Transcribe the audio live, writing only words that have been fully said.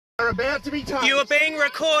You're about to be told. You are being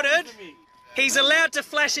recorded. He's allowed to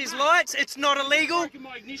flash his lights. It's not illegal. You've broken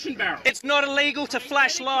my ignition barrel. It's not illegal to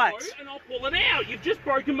flash lights. And I'll pull it out. You've just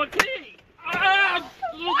broken my key. What are you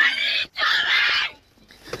doing?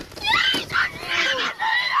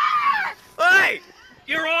 Hey!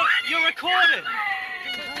 You're recorded.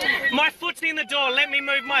 My foot's in the door. Let me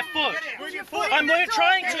move my foot. I'm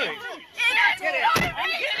trying to. I'm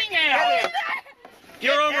getting out.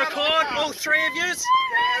 You're on record, all three of yous.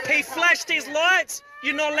 He flashed his lights.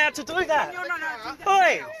 You're not allowed to do that.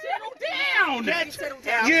 Oi! Settle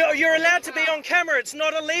down. You're allowed to be on camera. It's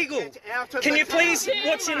not illegal. Can you please?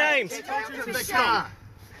 What's your name? Get out of the car.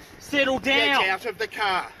 Settle down. Get out of the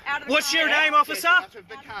car. What's your name, officer? Get out of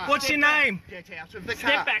the car. What's your name? Get out of the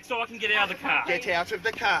car. Step back so I can get out of the car. Get out of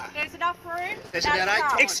the car. There's enough room. There's about 8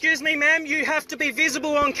 times. Excuse me, ma'am. You have to be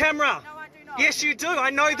visible on camera. No, I do not. Yes, you do.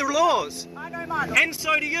 I know the laws. I know mine. And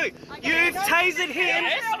so do you. You've tasered him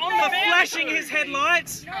Yes, for I'm about flashing to. his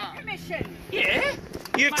headlights. No permission. Yeah.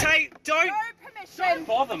 You've No permission.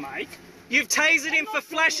 Bother, mate. You've tasered him for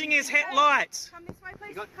flashing his headlights. Come this way, please.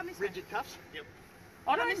 You got Come this way. rigid cuffs? Yep.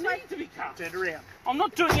 I don't need to be cuffed. Turn around. I'm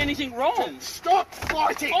not doing anything wrong. Stop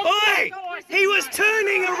fighting. Oi! He was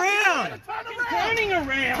turning around. Turning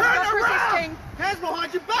around. Stop resisting. Hands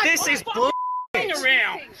behind your back. This is bull. Turning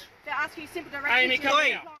around. They're asking you simple Amy, directions. come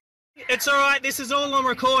Oi. here. It's all right. This is all on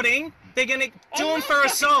recording. They're gonna do him for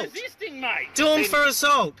assault. Resisting, mate. Do him for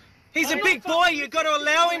assault. He's a big boy. You've got to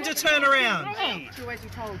allow him to turn around. Wrong. Do as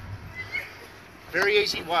you're told. Very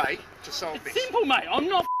easy way to solve It's this. simple, mate. I'm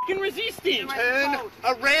not f***ing resisting. Turn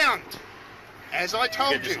around. As I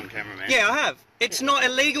told you. Yeah, I have. It's not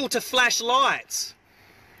illegal to flash lights.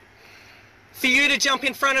 For you to jump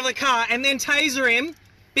in front of the car and then taser him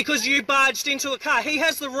because you barged into a car. He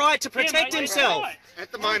has the right to protect Yeah, mate, himself. right.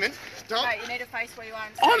 At the moment, stop. Right, you need to face where you are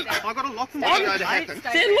and I'm- stay there. I got a lock them I'm- going to happen.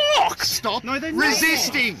 They're locked. Stop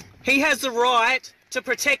resisting. He has the right to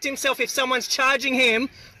protect himself if someone's charging him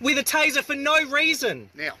with a taser for no reason.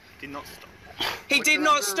 Now, did not stop. He What did you're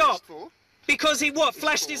not under stop arrest for- because he what?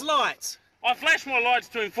 Flashed his lights. I flashed my lights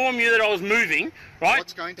to inform you that I was moving, right?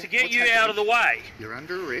 What's going to- to get what's you happening? out of the way. You're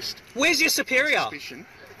under arrest. Where's your superior? Suspicion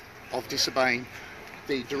of disobeying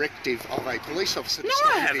the directive of a police officer to No, stop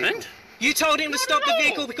I the vehicle. haven't. You told him to Not stop at the all.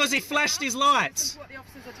 vehicle because he flashed his lights. That's what the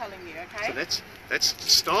officers are telling you, okay? So that's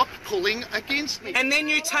stop pulling against me. And then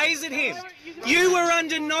you tasered him. You were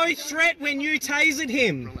under no threat when you tasered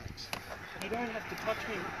him. Relax. You don't have to touch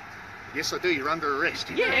me. Yes, I do. You're under arrest.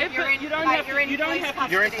 Yeah, You're but in- you don't mate, have you're to. in You don't police have to.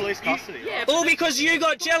 custody. You're in police custody. Yeah, All because you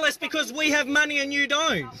got jealous because we have money and you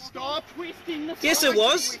don't. Stop. twisting the. Yes, it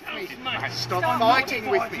was. Mate, Stop Stop fighting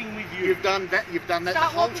with fighting me. with you. You've done that. You've done that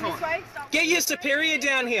Start the whole walking this time. way. Start Get your superior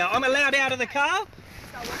down here. I'm allowed out of the car.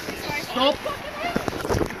 walking this way. Stop.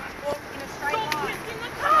 Walk in a straight Stop line. twisting the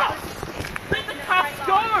cuffs. Let the cuffs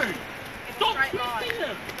go. Stop Straight line. twisting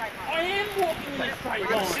them. Straight line. I am walking in a straight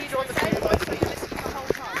line.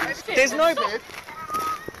 There's no.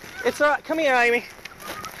 It's all right. Come here, Amy.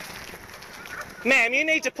 Ma'am, you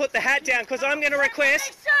need to put the hat down because I'm going to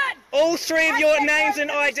request all three of your names and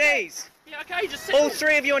IDs. Yeah, okay, just All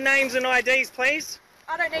three of your names and IDs, please.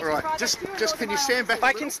 I don't need All to right. try Just that. can you stand back?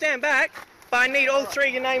 I can stand back, but I need all three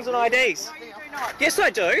of your names and IDs. No, you do not. Yes, I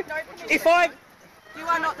do. No permission. If I, You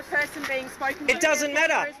are not the person being spoken to. it doesn't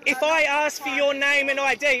matter. If I ask for your name and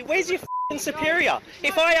ID, where's your f***ing superior?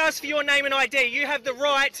 If I ask for your name and ID, you have the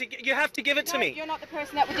right to. You have to give it to No, me. you're not the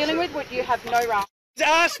person that we're dealing with. You have no right.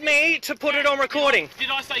 Ask me to put it on recording. Did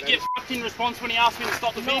I say get fucked in response when he asked me to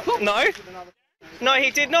stop the vehicle? No. No, he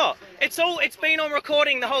did not. It's been on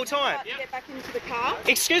recording the whole time. Get back into the car.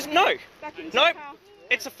 Excuse me, no. Back into Nope. the car.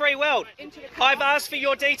 It's a free world. Into the car. I've asked for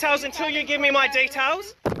your details until you give me my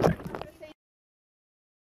details.